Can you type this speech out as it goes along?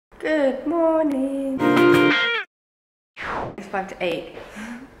Good morning. It's 5 to 8.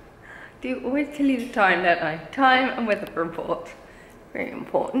 Do always tell you the time, don't I? Time and weather report. Very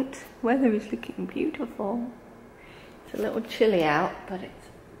important. Weather is looking beautiful. It's a little chilly out, but it's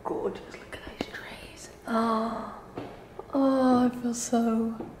gorgeous. Look at those trees. Oh, I feel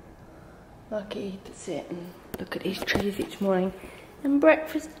so lucky to sit and look at these trees each morning. And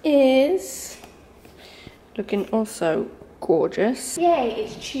breakfast is looking also gorgeous. Yay,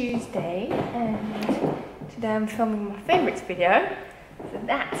 it's Tuesday and today I'm filming my favourites video. So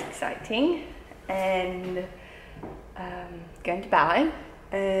that's exciting. And going to ballet.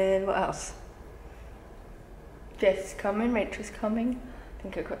 And what else? Jess is coming, Rachel's coming. I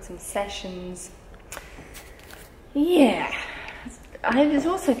think I've got some sessions. Yeah. I was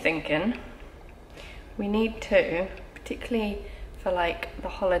also thinking we need to, particularly for like the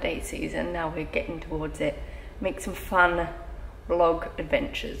holiday season, now we're getting towards it, make some fun vlog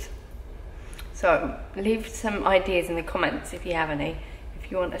adventures. So leave some ideas in the comments if you have any, if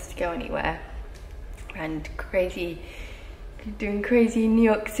you want us to go anywhere and doing crazy New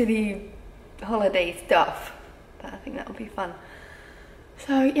York City holiday stuff. But I think that'll be fun.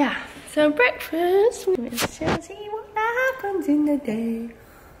 So yeah, so breakfast, we'll see what happens in the day.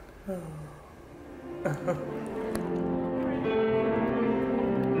 Oh.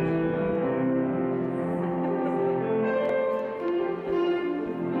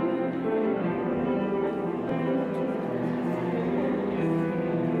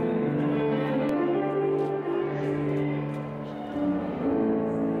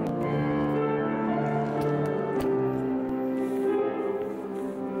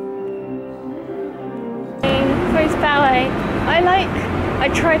 Ballet. I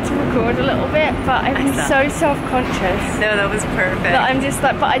tried to record a little bit, but I'm so self-conscious. No, that was perfect. That I'm just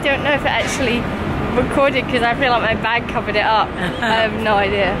like, but I don't know if it actually recorded because I feel like my bag covered it up. I have no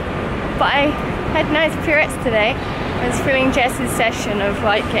idea. But I had nice pirouettes today. I was feeling Jess's session of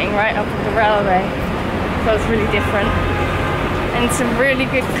like getting right up on the railway. So it was really different. And some really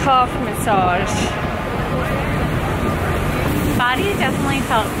good calf massage. Body definitely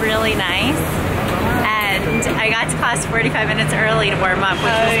felt really nice. And I got to class 45 minutes early to warm up,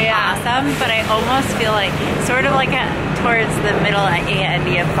 which was awesome, but I almost feel like, sort of like towards the middle end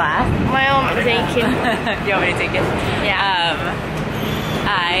of class. My arm was aching. You want me to take it? Yeah.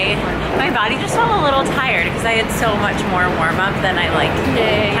 My body just felt a little tired because I had so much more warm up than I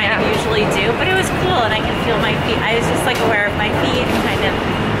kind of usually do, but it was cool and I could feel my feet. I was just like aware of my feet and kind of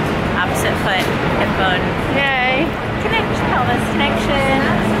opposite foot, hip bone. Yay. Connection, pelvis connection.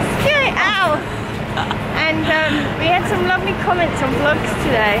 Yay, ow! And we had some lovely comments on vlogs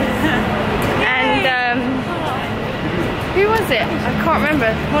today. And who was it? I can't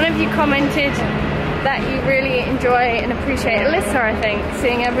remember. One of you commented that you really enjoy and appreciate Alyssa, I think,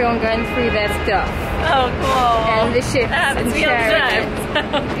 seeing everyone going through their stuff. Oh, cool. And the shifts and sharing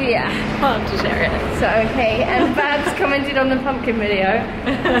it. Yeah. I'll have to share it. So, okay. And Babs commented on the pumpkin video.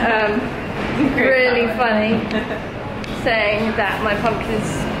 Really funny. Saying that my pumpkin's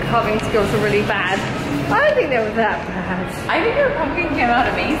carving skills are really bad. I don't think they were that bad. I think your pumpkin came out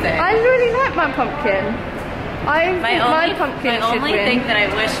amazing. I really like my pumpkin. My only thing that I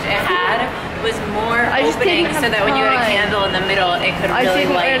wished it had was more opening so that when you had a candle in the middle, it could really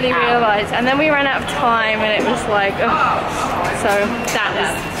light out. I didn't really realize. And then we ran out of time and it was like, ugh. So that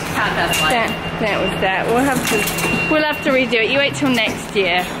was that. We'll have to redo it. You wait till next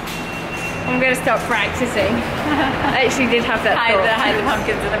year. I'm going to start practicing. I actually did have that thought. Hide the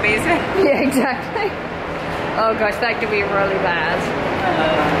pumpkins in the basement. Yeah, exactly. Oh gosh, that could be really bad.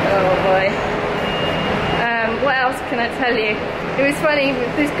 Oh boy. What else can I tell you? It was funny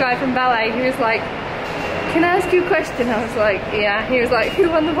with this guy from ballet. He was like, "Can I ask you a question?" I was like, "Yeah." He was like, "Who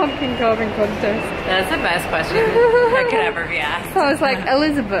won the pumpkin carving contest?" That's the best question that could ever be asked. I was like,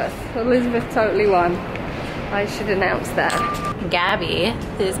 Elizabeth. Elizabeth totally won. I should announce that. Gabby,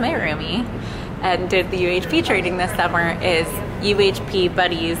 who's my roomie and did the UHP training this summer, is UHP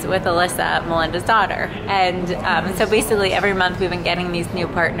buddies with Alyssa, Melinda's daughter. And so basically every month we've been getting these new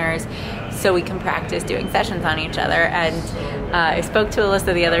partners so we can practice doing sessions on each other. And I spoke to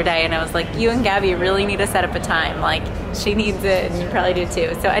Alyssa the other day and I was like, you and Gabby really need to set up a time. Like, she needs it and you probably do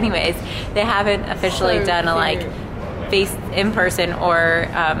too. So anyways, they haven't officially done a like face in person or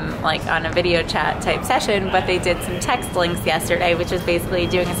like on a video chat type session, but they did some text links yesterday, which is basically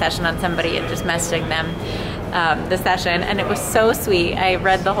doing a session on somebody and just messaging them the session, and it was so sweet. I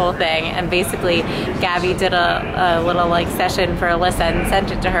read the whole thing, and basically Gabby did a little like session for Alyssa and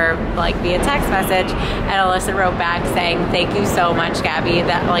sent it to her like via text message, and Alyssa wrote back saying, "Thank you so much, Gabby,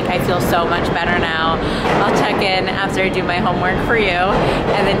 that like I feel so much better now. I'll check in after I do my homework for you."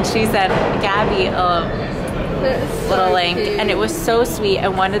 And then she sent Gabby a little link, and it was so sweet.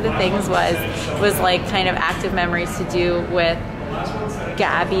 And one of the things was like kind of active memories to do with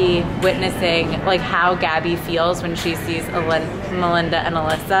Gabby witnessing like how Gabby feels when she sees Melinda and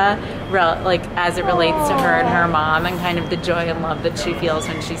Alyssa, like as it relates to her and her mom, and kind of the joy and love that she feels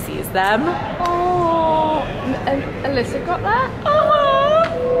when she sees them. Oh, and Alyssa got that?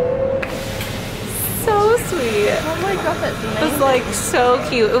 So sweet. Oh my god, that's amazing. It was like so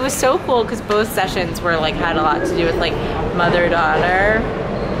cute. It was so cool because both sessions were like had a lot to do with like mother-daughter,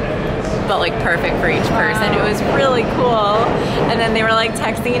 but like perfect for each person. It was really cool. And then they were like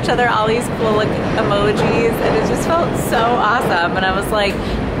texting each other all these cool like emojis, and it just felt so awesome. And I was like,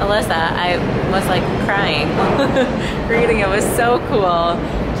 Alyssa, I was like crying reading it. Was so cool.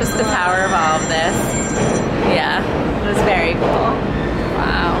 Just the power of all of this. Yeah, it was very cool.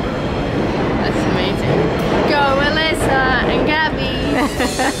 Wow. That's amazing. Go Alyssa and Gabby.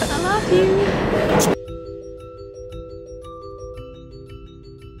 I love you.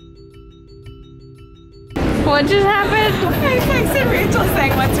 What just happened? I texted Rachel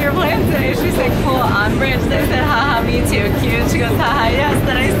saying, "What's your plan today?" She's like, "Cool, on bridge." I said, "Haha, me too, cute." She goes, "Haha, yes."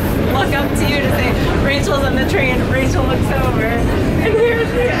 Then I look up to you to say, "Rachel's on the train." Rachel looks over, and here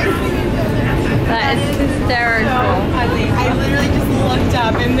she is. That is hysterical. I literally just looked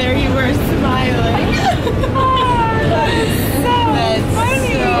up and there you were smiling. That's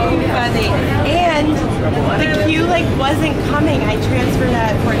funny. so funny. And the queue like wasn't coming. I transferred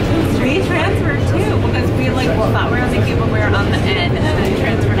at 14th Street. We transferred too because we like thought we were on the queue, but we were on the end, and then I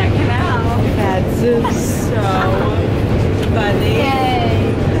transferred at Canal. That's so funny.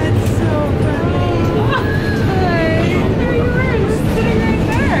 Yay. That's so funny. There you were, just sitting right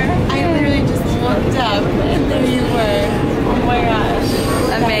there. I literally just looked up and there you were. Oh my gosh.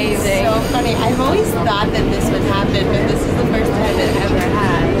 Amazing. That's so funny. I've always thought that this would happen, but this is the first time it ever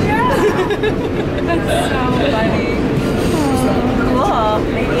had. That's so funny. Cool.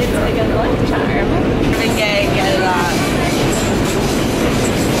 Maybe it's like a luck charm. Get it on.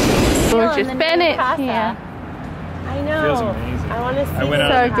 Gorgeous Bennett. Yeah. I know. Feels amazing. I want to see I went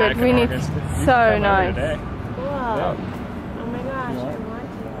it. out So good. We need so nice. Cool. Yeah. Oh my gosh, I want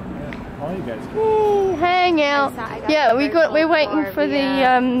to. All you guys can. Hang out. Yeah, we're waiting for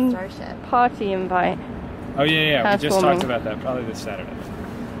the Starship. party invite. Oh yeah. We just Housewarming. talked about that. Probably this Saturday.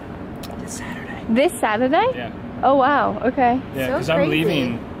 This Saturday. This Saturday? Yeah. Oh wow. Okay. Yeah, So because I'm crazy.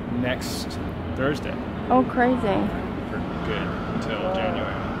 leaving next Thursday Oh crazy. for good until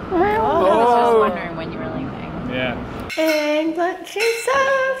January. I was just wondering when you were leaving. Yeah. And lunch is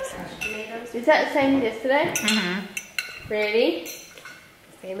served. Is that the same as yesterday? Mm-hmm. Ready?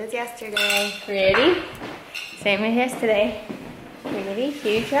 Same as yesterday. Ready? Same as yesterday. Ready?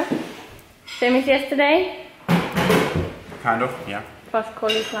 Future. Same as yesterday. Kind of, yeah. Plus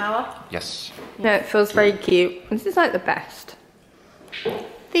cauliflower. Yes. No, it feels very cute. This is like the best.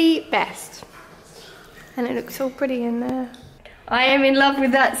 The best. And it looks so pretty in there. I am in love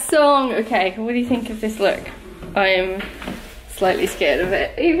with that song. Okay, what do you think of this look? I am slightly scared of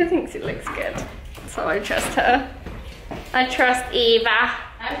it. Eva thinks it looks good. So I trust her. I trust Eva.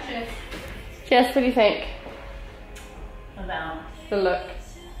 Jess, what do you think? About. The look.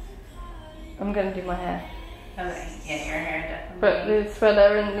 I'm gonna do my hair. Okay, yeah, your hair definitely. But the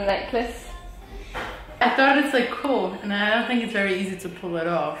thriller and the necklace. I thought it's like cool, and I don't think it's very easy to pull it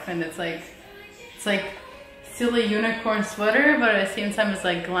off. And it's like silly unicorn sweater, but at the same time it's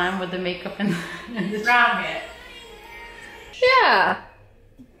like glam with the makeup and the Rocket. Yeah.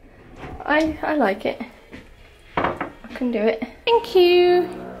 I like it. I can do it. Thank you.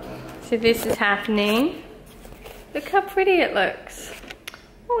 So this is happening. Look how pretty it looks.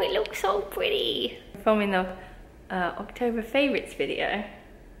 Oh, it looks so pretty. Filming the October favorites video.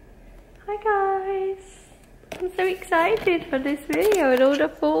 Hi guys. I'm so excited for this video and all the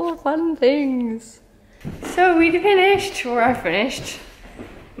full fun things. So we finished, or I finished.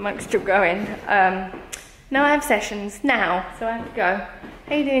 Mike's still going. Now I have sessions now, so I have to go.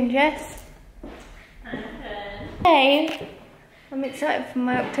 How you doing, Jess? I'm good. Hey, I'm excited for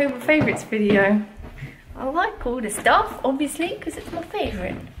my October favorites video. I like all the stuff, obviously, because it's my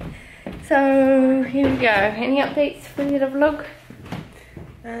favourite. So here we go. Any updates for the vlog?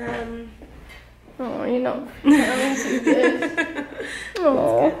 Oh, you're not sounding too good.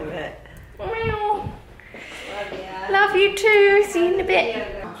 Oh. Love you too. See you in a bit.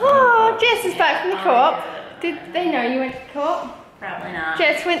 Oh, Jess is back from the co-op. Did they know you went to co-op? Probably not.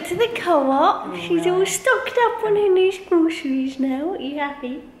 Jess went to the co-op. Oh, She's all stocked up on her nice groceries now. Are you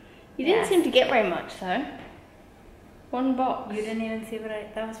happy? You didn't seem to get very much though. One box. You didn't even see what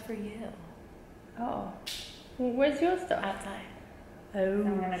that was for you. Oh. Well, where's your stuff? Outside. Oh.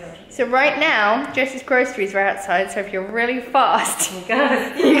 I'm gonna go. So right now, Jess's groceries are outside. So if you're really fast, Oh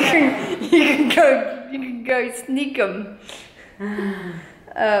God. you can go sneak them.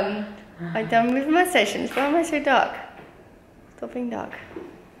 I'm done with my sessions. Why am I so dark? Stop being dark.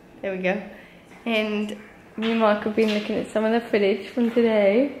 There we go. And me and Mark have been looking at some of the footage from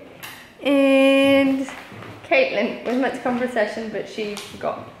today. And Caitlin was meant to come for a session, but she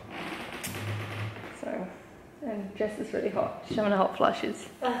forgot. So, and Jess is really hot. She's having a hot flushes.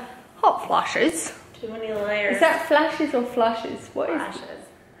 Hot flushes? Too many layers. Is that flashes or flushes? What Flashes. is it?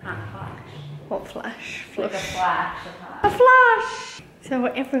 Hot flash. What flash? Like a Flush. flash of hot. A flash! So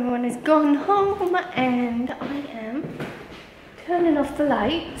everyone has gone home and I am turning off the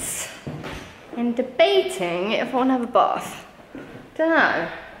lights and debating if I want to have a bath. Don't know.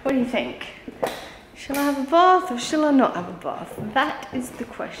 What do you think? Shall I have a bath or shall I not have a bath? That is the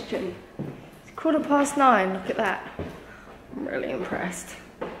question. It's 9:15. Look at that. I'm really impressed.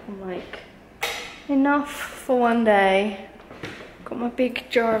 I'm like, enough for one day. Got my big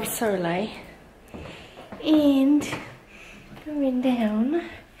jar of Soleil. And going down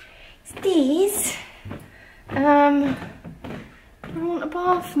stairs. Do I want a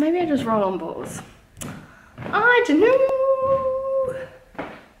bath? Maybe I just roll on balls. I don't know.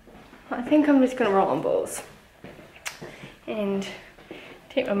 I think I'm just gonna roll on balls and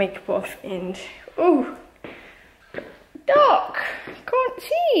take my makeup off and oh, dark. Can't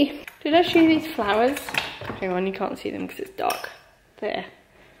see. Did I show you these flowers? Hang on, you can't see them because it's dark. There.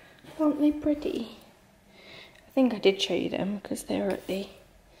 Aren't they pretty? I think I did show you them because they were at the,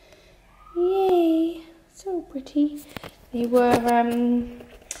 yay, so pretty. They were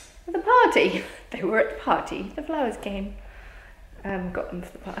at the party. They were at the party. The flowers came. Got them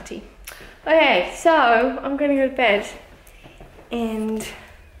for the party. Okay, so I'm gonna go to bed and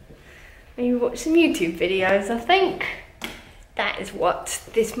maybe watch some YouTube videos. I think that is what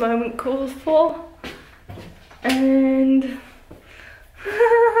this moment calls for. And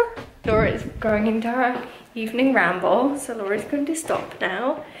Laura is going into her evening ramble, so Laura's going to stop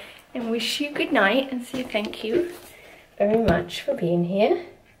now and wish you good night and say thank you very much for being here.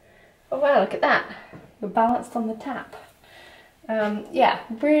 Oh wow, look at that. You're balanced on the tap. Yeah,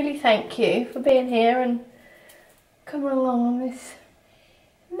 really thank you for being here and coming along on this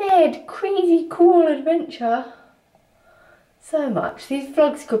mad, crazy, cool adventure. So much. These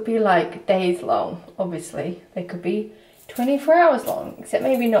vlogs could be like days long, obviously. They could be 24 hours long, except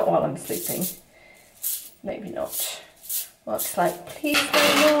maybe not while I'm sleeping. Maybe not. Mark's like, please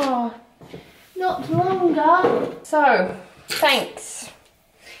no more. Not longer. So, thanks.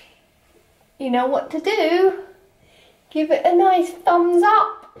 You know what to do. Give it a nice thumbs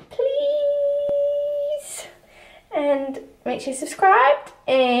up, please. And make sure you're subscribed.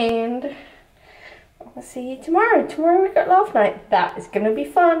 And I'll see you tomorrow. Tomorrow we've got Laugh Night. That is going to be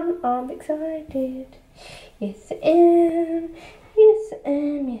fun. I'm excited. Yes, I am. Yes, I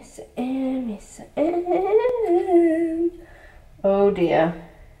am. Yes, I am. Yes, I am. Oh dear.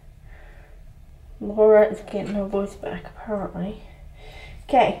 Laura is getting her voice back, apparently.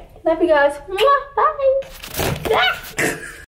 Okay. Love you guys. Bye.